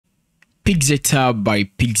PixelTap by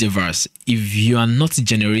Pixelverse. If you are not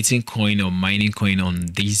generating coin or mining coin on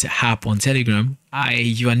this app on Telegram,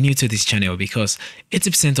 you are new to this channel because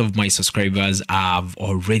 80% of my subscribers have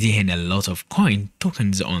already earned a lot of coin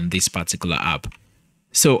tokens on this particular app.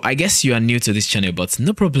 So I guess you are new to this channel, but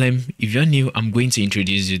no problem. If you're new, I'm going to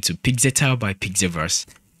introduce you to PixelTap by Pixelverse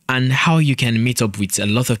and how you can meet up with a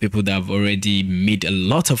lot of people that have already made a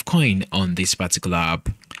lot of coin on this particular app.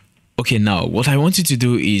 Okay, now what I want you to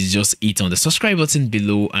do is just hit on the subscribe button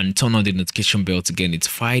below and turn on the notification bell to get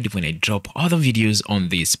notified when I drop other videos on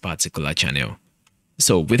this particular channel.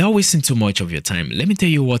 So without wasting too much of your time, let me tell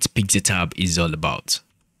you what PixelTap is all about.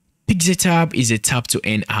 PixelTap is a tap to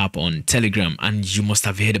earn app on Telegram, and you must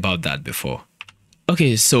have heard about that before.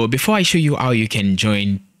 Okay, so before I show you how you can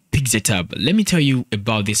join PixelTap, let me tell you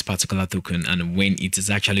about this particular token and when it is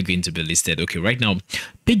actually going to be listed. Okay, right now,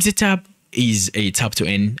 PixelTap is a tap to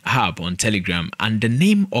earn app on Telegram, and the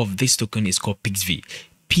name of this token is called PixV.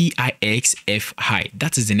 PIXFI.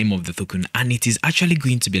 That is the name of the token, and it is actually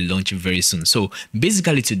going to be launched very soon. So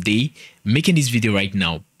basically today, making this video right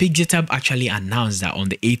now, PixelTap actually announced that on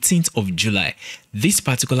the 18th of July, this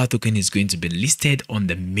particular token is going to be listed on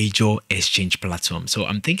the major exchange platform. So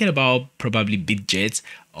I'm thinking about probably Bitget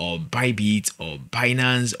or Bybit or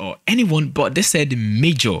Binance or anyone, but they said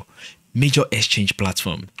major exchange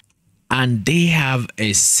platform. And they have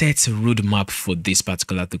a set roadmap for this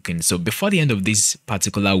particular token. So before the end of this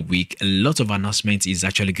particular week, a lot of announcements is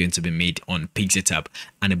actually going to be made on PixelTap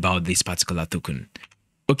and about this particular token.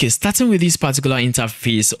 Okay, starting with this particular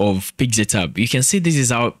interface of PixelTap, you can see this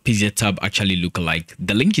is how PixelTap actually look like.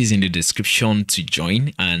 The link is in the description to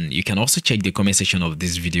join, and you can also check the comment section of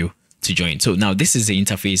this video to join. So now this is the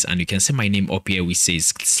interface, and you can see my name up here which says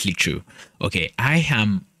Sleep Through. Okay, I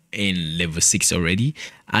am in level 6 already,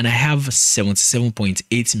 and I have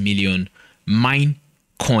 77.8 million mine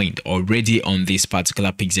coined already on this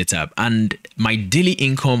particular PixelTap, and my daily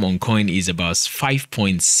income on coin is about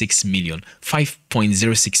 5.6 million,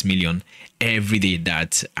 5.06 million every day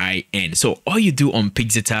that I earn. So all you do on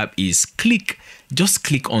PixelTap is just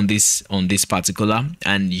click on this particular,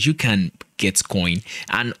 and you can get coin,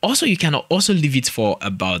 and also you can also leave it for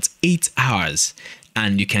about 8 hours.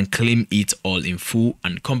 And you can claim it all in full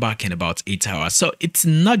and come back in about 8 hours. So it's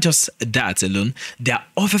not just that alone. There are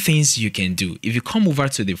other things you can do. If you come over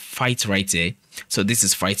to the fight right here, so this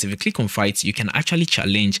is fight. If you click on fight, you can actually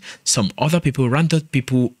challenge some other people, random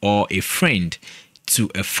people, or a friend to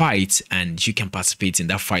a fight, and you can participate in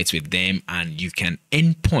that fight with them, and you can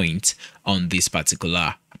earn points on this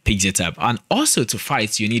particular PixelTap. And also to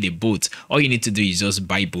fight, you need a boat. All you need to do is just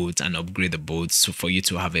buy boats and upgrade the boats, so for you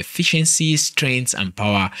to have efficiency, strength, and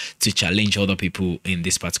power to challenge other people in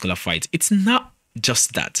this particular fight. It's not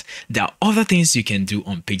just that. There are other things you can do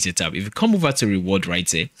on PixelTap. If you come over to reward right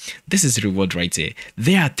here, this is reward right here.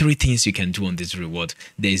 There are 3 things you can do on this reward.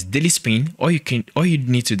 There is daily spin. All you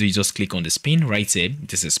need to do is just click on the spin right here.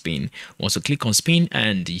 This is spin. Also click on spin,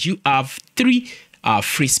 and you have 3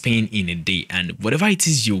 free spin in a day, and whatever it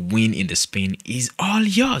is you win in the spin is all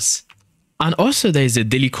yours. And also there is a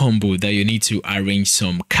daily combo that you need to arrange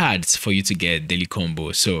some cards for you to get daily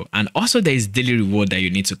combo. So, and also there is daily reward that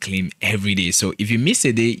you need to claim every day. So if you miss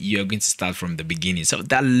a day, you are going to start from the beginning. So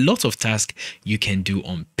there are lots of tasks you can do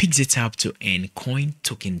on PixelTap to earn coin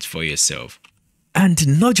tokens for yourself.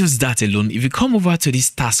 And not just that alone, if you come over to this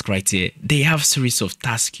task right here, they have series of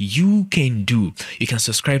tasks you can do. You can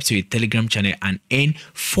subscribe to a Telegram channel and earn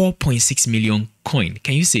 4.6 million coin.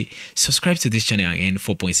 Can you say subscribe to this channel and earn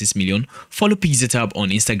 4.6 million? Follow PixelTap on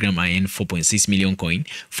Instagram and earn 4.6 million coin.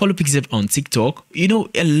 Follow PixelTap on TikTok. You know,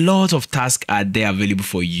 a lot of tasks are there available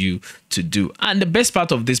for you to do. And the best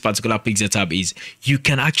part of this particular PixelTap is you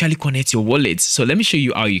can actually connect your wallet. So let me show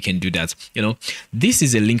you how you can do that. You know, this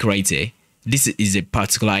is a link right here. This is a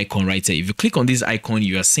particular icon right here. If you click on this icon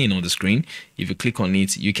you are seeing on the screen, if you click on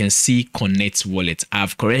it, you can see connect wallet.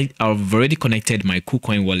 I've already connected my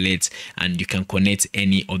KuCoin wallet, and you can connect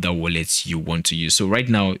any other wallets you want to use. So right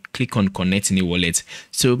now, click on connect any wallet.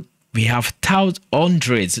 So we have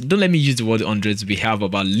hundreds. Don't let me use the word hundreds. We have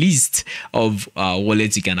about list of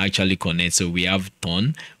wallets you can actually connect. So we have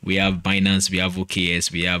Ton, we have Binance, we have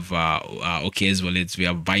OKS, we have OKS wallets, we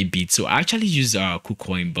have Bybit. So I actually use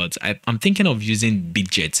KuCoin, but I'm thinking of using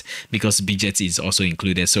Bitget because Bitget is also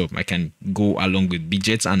included. So I can go along with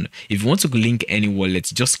Bitget. And if you want to link any wallet,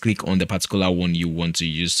 just click on the particular one you want to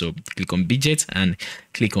use. So click on Bitget and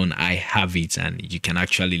click on I have it, and you can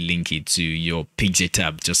actually link it to your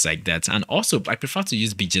PixelTap just like that. And also I prefer to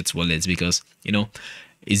use Bitget wallets because, you know,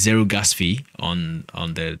 it's zero gas fee on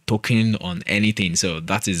the token, on anything. So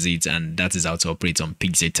that is it, and that is how to operate on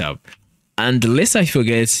PixelTap. And lest I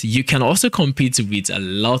forget, you can also compete with a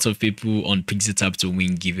lot of people on PixelTap to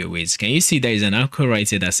win giveaways. Can you see there is an anchor right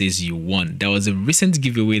here that says you won? There was a recent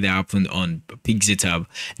giveaway that happened on PixelTap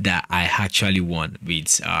that I actually won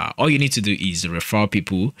with. All you need to do is refer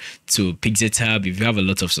people to PixelTap. If you have a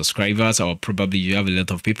lot of subscribers, or probably you have a lot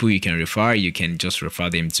of people you can refer, you can just refer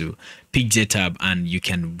them to PixelTap and you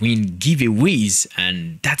can win giveaways.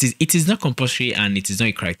 And that is, it is not compulsory and it is not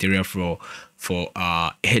a criteria for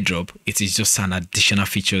airdrop. It is just an additional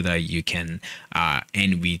feature that you can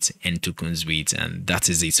earn with and tokens with, and that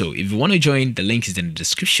is it. So if you want to join, the link is in the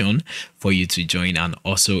description for you to join, and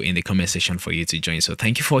also in the comment section for you to join. So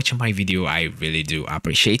thank you for watching my video. I really do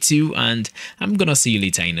appreciate you, and I'm gonna see you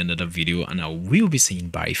later in another video, and I will be saying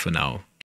bye for now.